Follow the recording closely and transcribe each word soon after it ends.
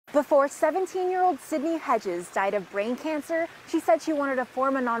Before 17-year-old Sydney Hedges died of brain cancer, she said she wanted to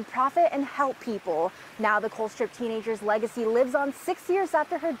form a nonprofit and help people. Now the Colstrip teenager's legacy lives on 6 years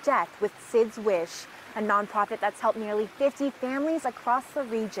after her death with Sid's Wish, a nonprofit that's helped nearly 50 families across the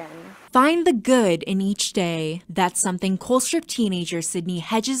region. Find the good in each day. That's something Colstrip teenager Sydney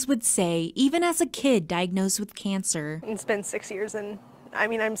Hedges would say even as a kid diagnosed with cancer. It's been 6 years and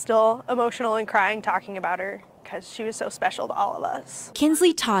I'm still emotional and crying talking about her because she was so special to all of us.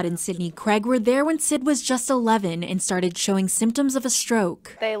 Kinsley Todd and Sydney Craig were there when Sid was just 11 and started showing symptoms of a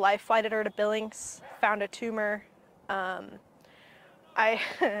stroke. They life flighted her to Billings, found a tumor.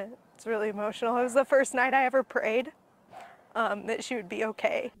 It's really emotional. It was the first night I ever prayed that she would be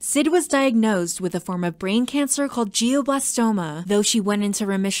okay. Sid was diagnosed with a form of brain cancer called glioblastoma. Though she went into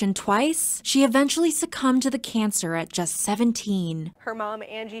remission twice, she eventually succumbed to the cancer at just 17. Her mom,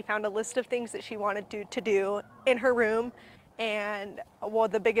 Angie, found a list of things that she wanted to do in her room. And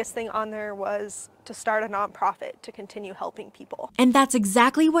the biggest thing on there was to start a nonprofit to continue helping people. And that's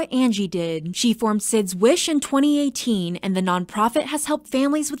exactly what Angie did. She formed Sid's Wish in 2018, and the nonprofit has helped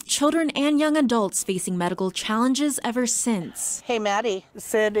families with children and young adults facing medical challenges ever since. Hey, Maddie,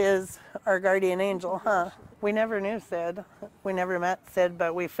 Sid is our guardian angel, huh? We never knew Sid. We never met Sid,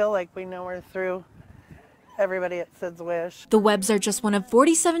 but we feel like we know her through everybody at Sid's Wish. The Webbs are just one of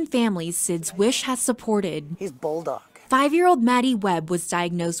 47 families Sid's Wish has supported. He's bulldog. 5-year-old Maddie Webb was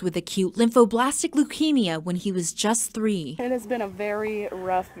diagnosed with acute lymphoblastic leukemia when he was just 3. It has been a very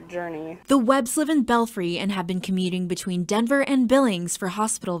rough journey. The Webbs live in Belfry and have been commuting between Denver and Billings for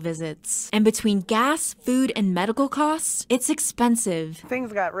hospital visits. And between gas, food, and medical costs, it's expensive.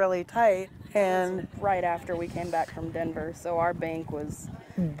 Things got really tight, and right after we came back from Denver, so our bank was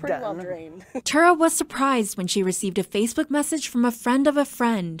pretty well drained. Tura was surprised when she received a Facebook message from a friend of a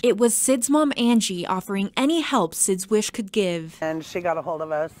friend. It was Sid's mom, Angie, offering any help Sid's Wish could give. And she got a hold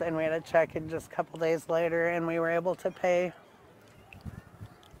of us, and we had a check in just a couple days later, and we were able to pay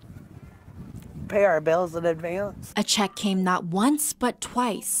our bills in advance. A check came not once, but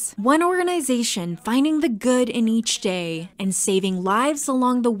twice. One organization finding the good in each day and saving lives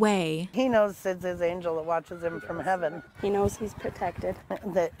along the way. He knows Sid's his angel that watches him from heaven. He knows he's protected.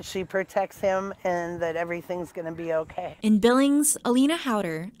 That she protects him and that everything's going to be okay. In Billings, Alina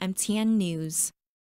Howder, MTN News.